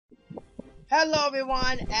Hello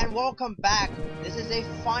everyone and welcome back. This is a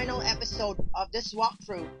final episode of this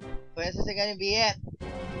walkthrough. This is gonna be it.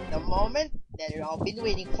 The moment that you've all been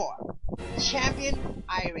waiting for. Champion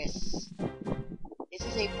Iris. This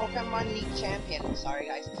is a Pokemon League champion. Sorry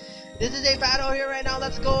guys. This is a battle here right now.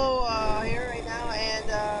 Let's go here right now and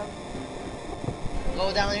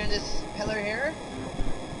go down here in this pillar here.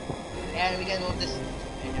 And we can move this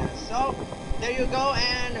right now. So there you go,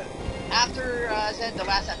 and after I said the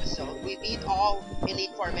last episode, we beat all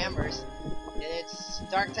Elite Four members. It's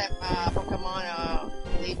Dark type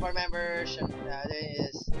Pokemon Elite Four members. There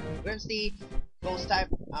is Grimsty, Ghost type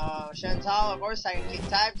Chantal, of course, Psychic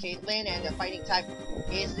type Caitlyn, and the Fighting type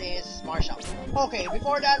is Marshall. Okay,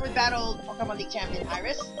 before that we battled Pokemon League champion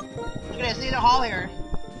Iris. Look at this, see the hall here.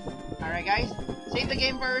 Alright guys, save the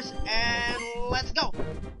game first and let's go.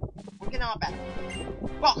 We're getting on back.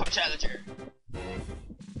 Welcome, Challenger.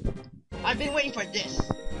 I've been waiting for this.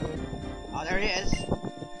 Oh, there it is.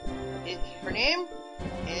 Her name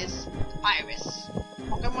is Iris,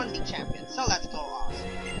 Pokemon League champion. So let's go off.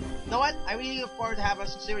 You know what? I really look forward to have a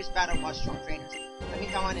serious battle with strong trainers. Let me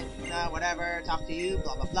come on and whatever, talk to you,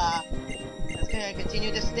 blah blah blah. Let's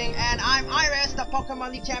continue this thing. And I'm Iris, the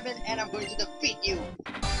Pokemon League champion, and I'm going to defeat you.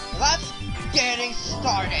 Let's getting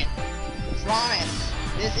started. Promise,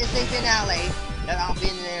 this is the finale that I'll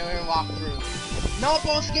be walk through. No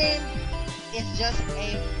post game. It's just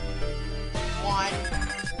a one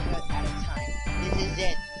at a time. This is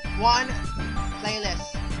it. One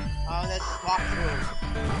playlist. Oh, let's walk through.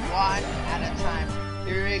 One at a time.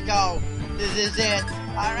 Here we go. This is it.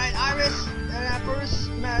 Alright, Iris. First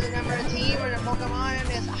member of the team or the Pokemon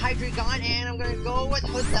is Hydreigon, and I'm gonna go with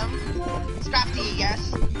Hoodlum. Scrafty,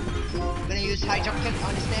 yes. I'm gonna use High Jump Kick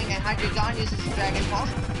on this thing, and Hydreigon uses Dragon Pulse.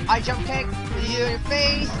 High Jump Kick to your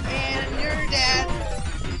face, and you're dead.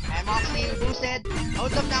 And Moxie boosted.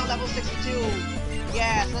 Hoodlum now level 62.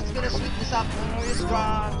 Yes, let's gonna sweep this up. Really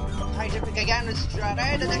strong. High Jump Kick again with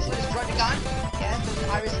okay, the next one is Druddigon. Yes, this is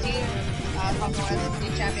Iris team. Pokemon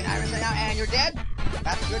League champion Iris right now, and you're dead.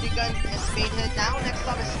 That's Druddigon is fainted now. Next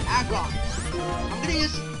up is Aggron. I'm gonna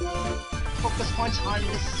use Focus Punch on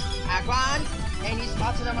this Aggron and use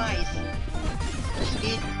Autonomize.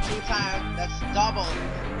 Speed 2 times, that's double.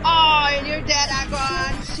 Oh, and you're dead,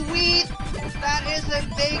 Aggron. Sweet! That is a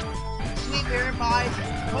big sweep here by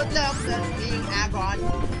Hoodlum, that being Aggron.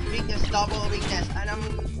 Weakness, double weakness. And I'm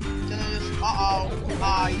gonna use,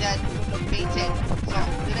 you're dead. Fainted. So,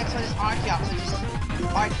 the next one is Archeops, which is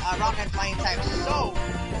rock and flying type. So,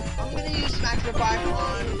 I'm gonna use Max Revive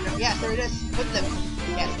on, yes, there it is, Hoodlum.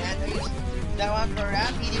 Yes, and I use that one for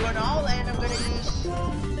PD1 all, and I'm gonna use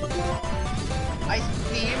Ice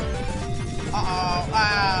Beam.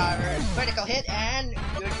 Critical hit, and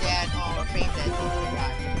you're dead, or fainted. Oh my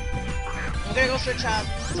god. I'm gonna go search out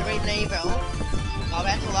Serene Navel,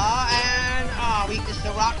 Ventula, and weakness to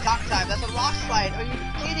Rock type. That's a Rock Slide. Are you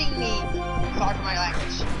kidding me? Sorry for my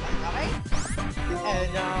language. Okay.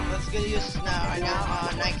 And let's gonna use right now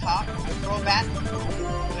Nighthawk, Crobat. I'm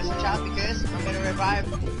gonna switch out because I'm gonna revive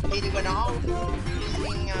PD1 all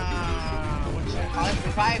using what should I call it?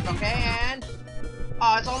 Revive, okay, and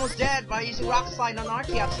it's almost dead by using Rock Slide on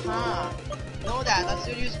Archeops, Know that. Let's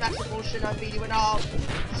use Master Potion on PD1 all.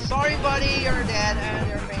 Sorry buddy, you're dead and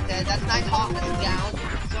you're fainted. That's Nighthawk that's down.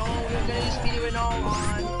 So we're gonna use PD1 all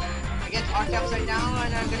on against Archeops right now,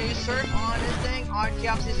 and I'm gonna use Surf on this thing.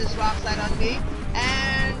 Archeops uses Rock Slide on me,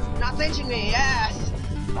 and not flinching me, yes!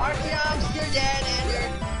 Archeops, you're dead, and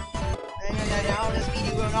you're now this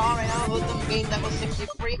PD1 all right now. Hoodlum gain level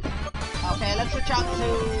 63. Okay, let's switch out to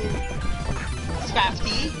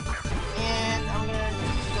Scrafty, and I'm gonna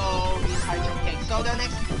go use High Jump Kick. So the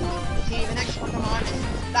next Pokemon is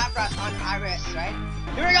Lapras on Iris, right?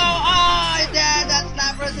 Here we go! Oh, it's dead! That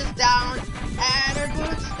Lapras is down! And her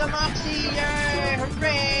boots, the Moxie, yay!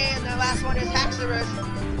 Hooray! And the last one is Haxorus,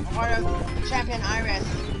 part of Champion Iris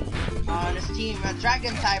on this team,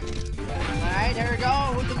 Dragon type. Alright, there we go.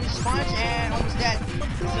 Hoodlum use Sponge and almost dead.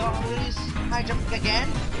 So I'm gonna use High Jump Kick again.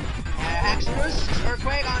 Haxorus,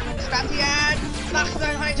 Earthquake on Scrafty, and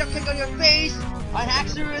Maximum High Jump Kick on your face on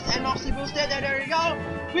Haxorus, and Moxie boosted, and there we go.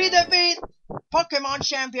 We defeat Pokemon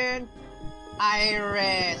Champion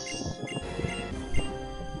Iris.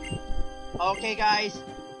 Okay guys,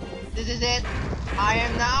 this is it. I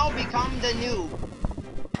am now become the new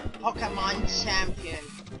Pokemon Champion.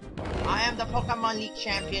 I am the Pokemon League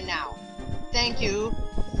Champion now. Thank you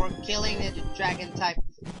for killing the Dragon type.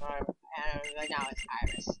 Right now it's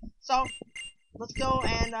Iris. So, let's go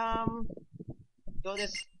and go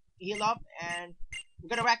this heal up, and we're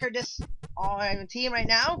gonna record this on team right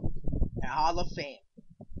now at Hall of Fame.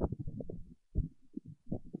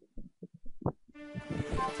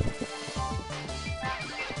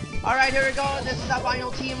 Alright, here we go. This is our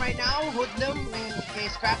final team right now. Hoodlum, in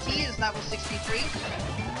case Crafty, is level 63.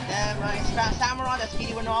 Then my Samura, that's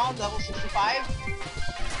PD Winall, level 65.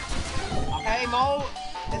 Okay, Mo,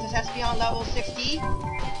 this is Espion, level 60.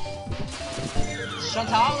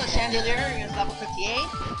 Chantal, the Chandelier, is level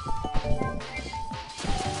 58.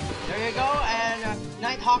 There you go, and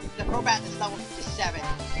Nighthawk, the Crobat, is level 57.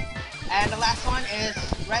 And the last one is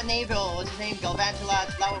Red Navel, what's his name? Galvantula,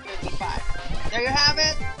 it's level 55. There you have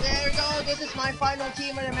it, there you go, this is my final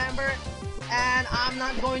team, remember? And I'm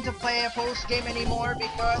not going to play a post game anymore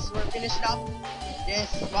because we're finished up this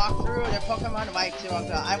walkthrough the Pokemon White 2.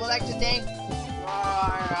 I would like to thank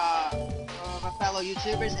our fellow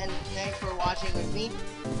YouTubers and thanks for watching with me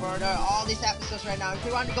for all these episodes right now. If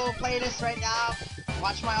you want to go play this right now,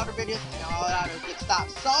 watch my other videos and all that other good stuff.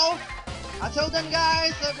 So, until then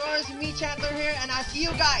guys, of course, me Chandler here, and I'll see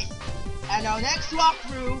you guys at our next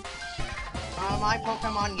walkthrough my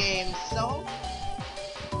Pokemon games. So,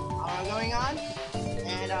 going on,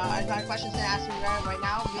 and I've got questions to ask you right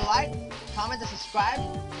now. If you like, comment and subscribe,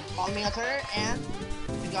 follow me on Twitter, and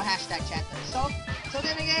with your hashtag Chandler. So, till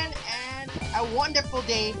then again, and a wonderful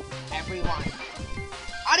day, everyone.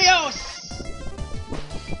 Adios!